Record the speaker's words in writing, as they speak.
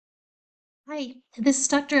Hi, this is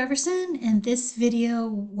Dr. Everson. In this video,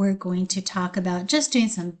 we're going to talk about just doing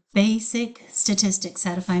some basic statistics,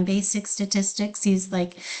 how to find basic statistics, use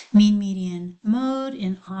like mean, median, mode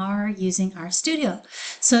in R using RStudio.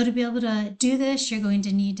 So to be able to do this, you're going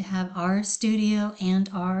to need to have RStudio and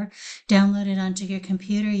R downloaded onto your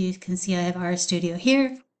computer. You can see I have RStudio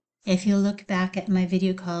here. If you look back at my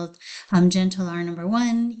video called Gentle R number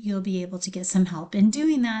 1, you'll be able to get some help in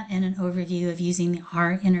doing that and an overview of using the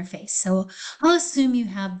R interface. So I'll assume you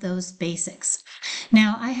have those basics.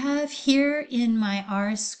 Now I have here in my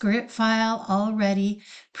R script file already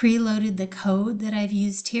preloaded the code that I've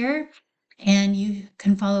used here, and you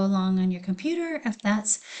can follow along on your computer if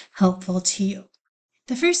that's helpful to you.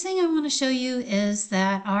 The first thing I want to show you is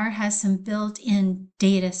that R has some built-in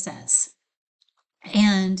data sets.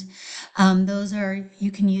 And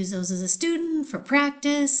you can use those as a student for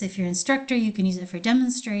practice. If you're an instructor, you can use it for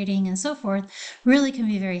demonstrating and so forth. Really can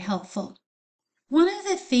be very helpful. One of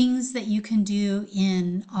the things that you can do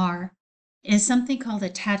in R is something called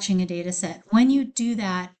attaching a data set. When you do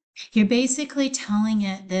that, you're basically telling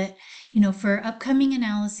it that, for upcoming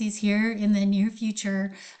analyses here in the near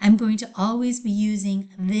future, I'm going to always be using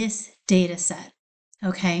this data set.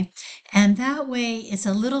 Okay, and that way it's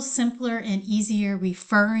a little simpler and easier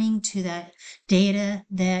referring to that data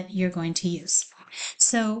that you're going to use.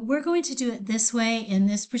 So we're going to do it this way in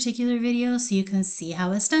this particular video so you can see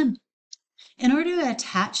how it's done. In order to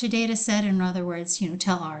attach a data set, in other words,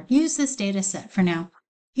 tell R, use this data set for now.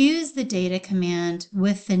 Use the data command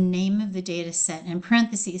with the name of the data set in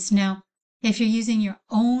parentheses. Now, if you're using your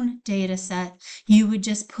own data set, you would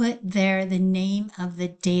just put there the name of the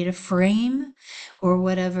data frame or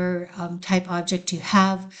whatever type object you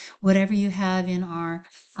have, whatever you have in R,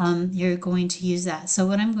 you're going to use that. So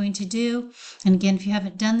what I'm going to do, and again, if you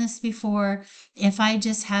haven't done this before, if I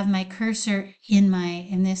just have my cursor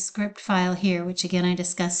in this script file here, which again I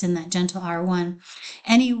discussed in that Gentle R1,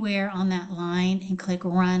 anywhere on that line and click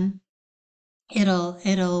run,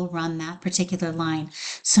 it'll run that particular line.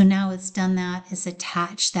 So now it's done that, it's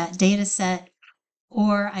attached that data set,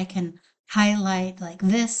 or I can highlight like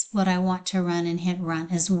this what I want to run and hit run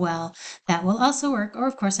as well. That will also work, or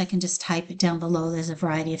of course I can just type it down below. There's a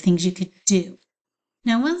variety of things you could do.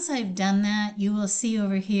 Now, once I've done that, you will see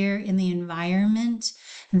over here in the environment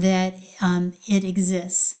that it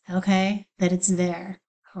exists, okay? That it's there,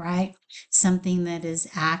 right? Something that is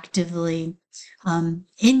actively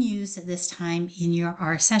in use at this time in your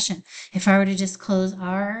R session. If I were to just close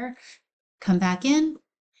R, come back in,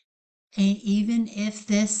 and even if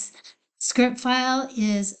this script file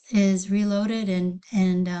is reloaded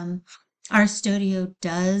and RStudio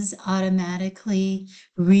does automatically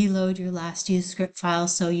reload your last used script file,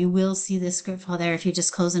 so you will see this script file there if you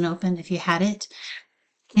just close and open if you had it.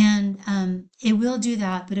 And it will do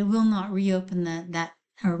that, but it will not reopen that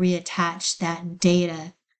or reattach that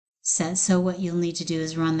data set. So what you'll need to do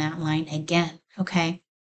is run that line again. Okay,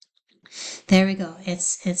 there we go.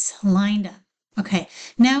 It's lined up. Okay,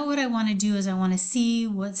 now what I want to do is I want to see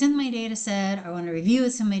what's in my data set. I want to review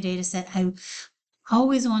what's in my data set. I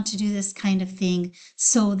always want to do this kind of thing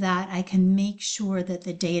so that I can make sure that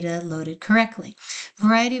the data loaded correctly.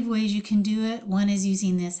 Variety of ways you can do it. One is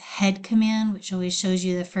using this head command, which always shows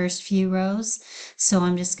you the first few rows. So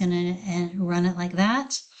I'm just going to run it like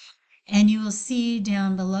that. And you will see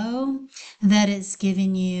down below that it's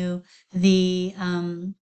giving you the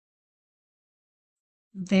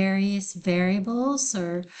various variables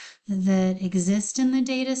or that exist in the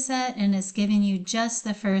data set, and it's giving you just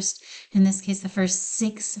the first, in this case, the first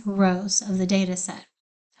 6 rows of the data set.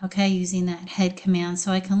 Okay, using that head command,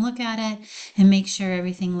 so I can look at it and make sure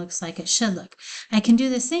everything looks like it should look. I can do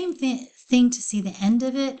the same thing to see the end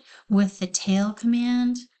of it with the tail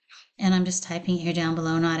command, and I'm just typing it here down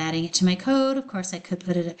below, not adding it to my code. Of course, I could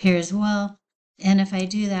put it up here as well, and if I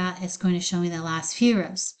do that, it's going to show me the last few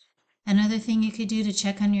rows. Another thing you could do to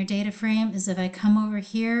check on your data frame is if I come over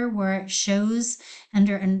here where it shows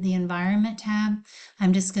under the environment tab,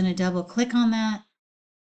 I'm just going to double click on that.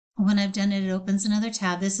 When I've done it, it opens another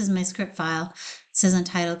tab. This is my script file. It says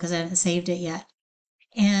untitled because I haven't saved it yet.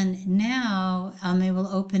 And now it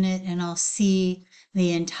will open it and I'll see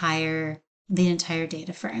the entire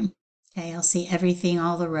data frame. Okay, I'll see everything,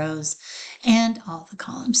 all the rows and all the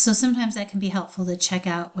columns. So sometimes that can be helpful to check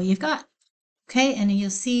out what you've got. Okay, and you'll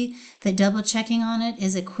see that double checking on it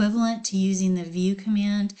is equivalent to using the view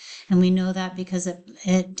command, and we know that because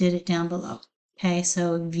it did it down below. Okay,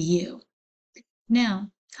 so view. Now,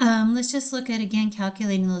 let's just look at, again,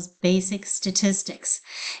 calculating those basic statistics.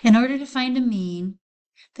 In order to find a mean,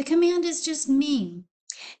 the command is just mean.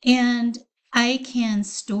 And I can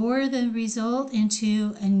store the result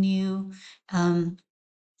into a new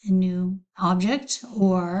object,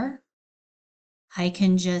 or I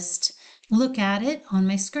can just look at it on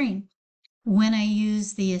my screen. When I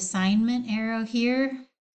use the assignment arrow here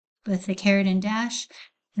with the caret and dash,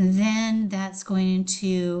 then that's going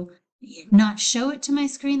to not show it to my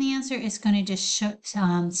screen, the answer. It's going to just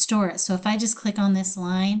store it. So if I just click on this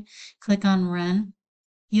line, click on run,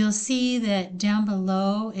 you'll see that down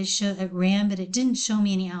below it ran, but it didn't show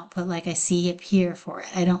me any output like I see up here for it.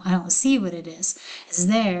 I don't see what it is. It's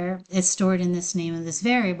there. It's stored in this name of this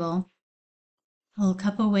variable. Well, a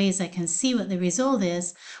couple of ways I can see what the result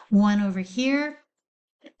is. One over here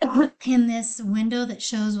in this window that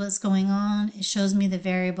shows what's going on, it shows me the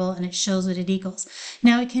variable and it shows what it equals.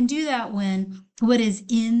 Now it can do that when what is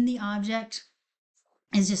in the object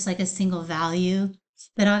is just like a single value.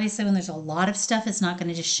 But obviously when there's a lot of stuff, it's not going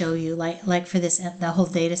to just show you like for this, the whole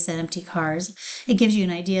data set empty cars. It gives you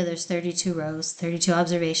an idea. There's 32 rows, 32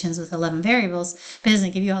 observations with 11 variables, but it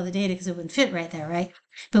doesn't give you all the data because it wouldn't fit right there, right?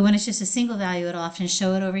 But when it's just a single value, it'll often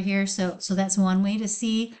show it over here. So that's one way to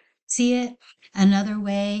see it. Another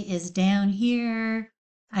way is down here.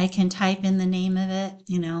 I can type in the name of it,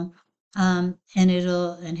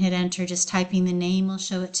 and hit enter. Just typing the name will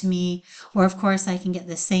show it to me. Or of course I can get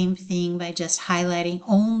the same thing by just highlighting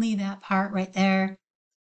only that part right there,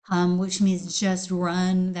 which means just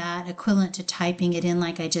run that equivalent to typing it in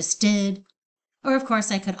like I just did. Or of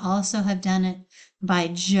course I could also have done it by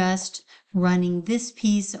just running this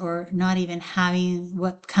piece, or not even having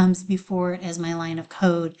what comes before it as my line of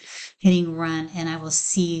code, hitting run, and I will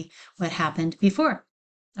see what happened before.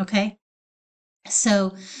 Okay.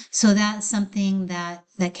 So that's something that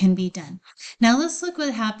can be done. Now let's look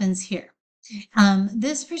what happens here.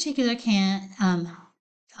 This particular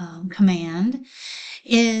command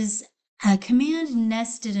is a command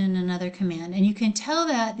nested in another command, and you can tell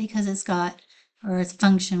that because it's got, or its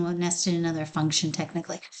function will nested in another function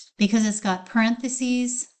technically, because it's got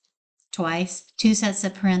parentheses twice, two sets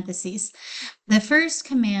of parentheses. The first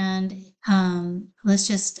command, let's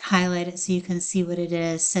just highlight it so you can see what it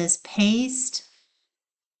is, says paste.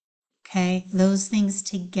 Okay, those things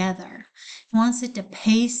together. It wants it to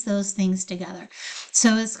paste those things together.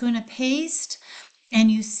 So it's going to paste,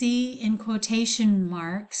 and you see in quotation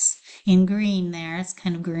marks in green there, it's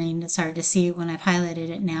kind of green, it's hard to see when I've highlighted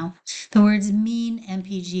it now, the words mean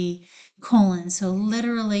MPG colon. So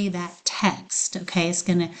literally that text, okay, it's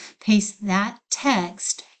going to paste that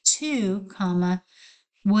text to, comma,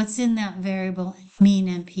 what's in that variable mean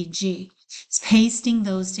MPG. It's pasting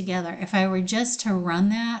those together. If I were just to run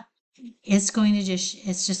that, it's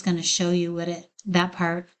just going to show you what it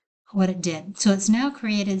did. So it's now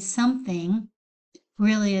created something.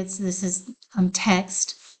 Really, this is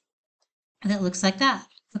text that looks like that.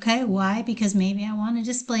 Okay, why? Because maybe I want to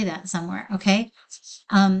display that somewhere. Okay,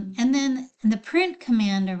 and then the print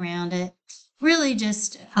command around it really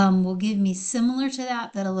just will give me similar to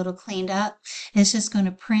that, but a little cleaned up. It's just going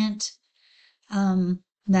to print the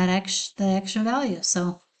extra value.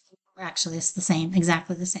 So actually it's the same,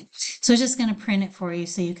 exactly the same. So it's just going to print it for you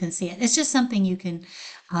so you can see it. It's just something you can,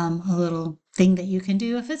 a little thing that you can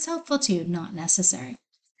do if it's helpful to you, not necessary.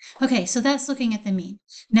 Okay, so that's looking at the mean.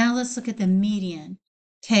 Now let's look at the median.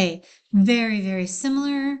 Okay, very, very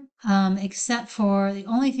similar, except for the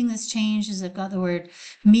only thing that's changed is I've got the word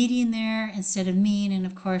median there instead of mean, and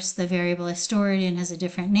of course the variable I store it in has a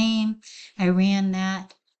different name. I ran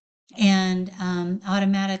that, and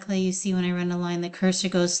automatically you see when I run a line, the cursor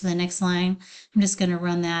goes to the next line. I'm just going to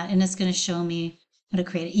run that, and it's going to show me how to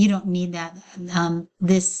create it. You don't need that,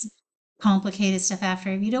 this complicated stuff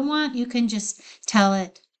after. If you don't want, you can just tell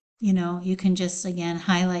it, you can just, again,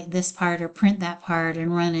 highlight this part or print that part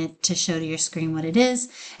and run it to show to your screen what it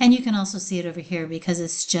is. And you can also see it over here because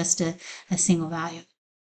it's just a single value.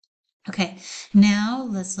 Okay, now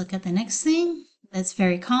let's look at the next thing that's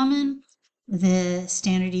very common. The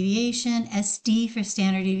standard deviation, SD for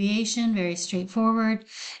standard deviation, very straightforward.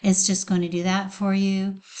 It's just going to do that for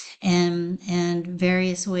you, and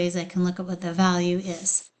various ways I can look at what the value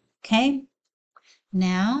is. Okay,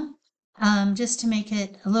 now just to make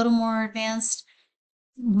it a little more advanced,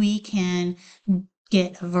 we can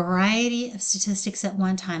get a variety of statistics at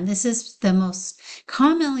one time. This is the most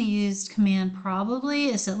commonly used command, probably.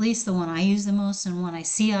 It's at least the one I use the most and one I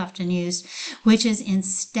see often used, which is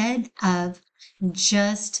instead of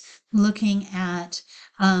just looking at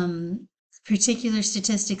particular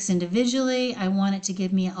statistics individually, I want it to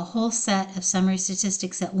give me a whole set of summary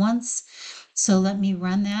statistics at once. So let me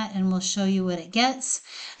run that and we'll show you what it gets.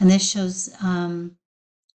 And this shows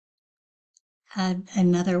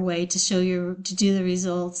another way to to do the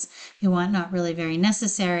results you want, not really very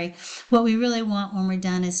necessary. What we really want when we're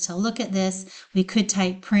done is to look at this. We could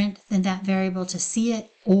type print then that variable to see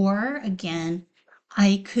it, or again,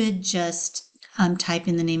 I could just type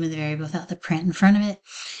in the name of the variable without the print in front of it.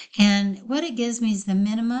 And what it gives me is the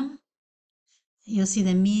minimum. You'll see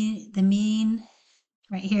the mean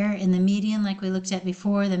right here in the median, like we looked at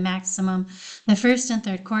before, the maximum, the first and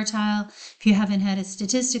third quartile. If you haven't had a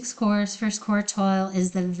statistics course, first quartile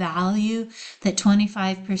is the value that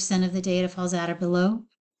 25% of the data falls at or below.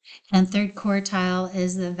 And third quartile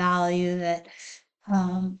is the value that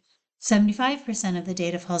 75% of the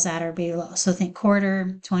data falls at or below. So think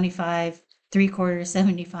quarter, 25, 3/4,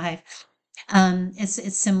 75.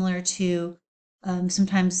 It's similar to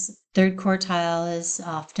sometimes third quartile is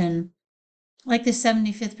often like the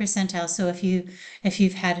 75th percentile. So if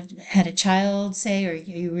you've had a child, say, or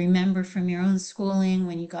you remember from your own schooling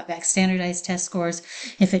when you got back standardized test scores,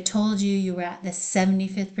 if it told you were at the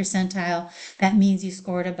 75th percentile, that means you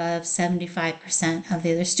scored above 75% of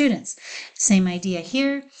the other students. Same idea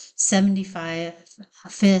here, 75th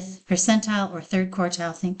percentile or third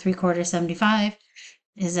quartile, think 3/4, 75,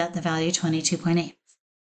 is at the value 22.8.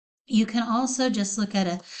 You can also just look at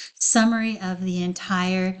a summary of the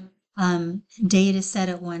entire data set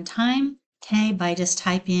at one time, okay, by just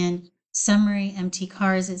type in summary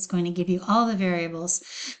mtcars. It's going to give you all the variables,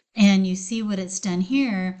 and you see what it's done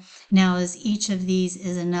here now is each of these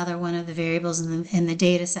is another one of the variables in the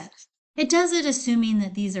data set. It does it assuming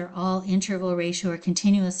that these are all interval, ratio, or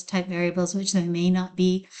continuous type variables, which they may not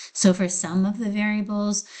be. So for some of the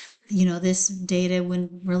variables, this data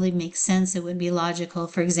wouldn't really make sense. It wouldn't be logical.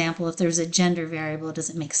 For example, if there's a gender variable, it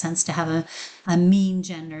doesn't make sense to have a mean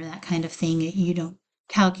gender, that kind of thing. You don't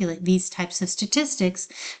calculate these types of statistics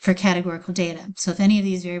for categorical data. So if any of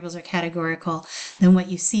these variables are categorical, then what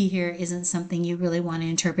you see here isn't something you really want to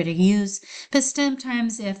interpret or use. But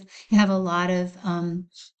sometimes if you have a lot of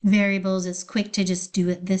variables, it's quick to just do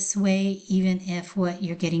it this way, even if what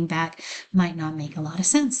you're getting back might not make a lot of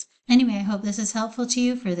sense. Anyway, I hope this is helpful to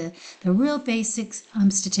you for the real basics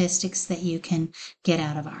statistics that you can get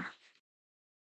out of R.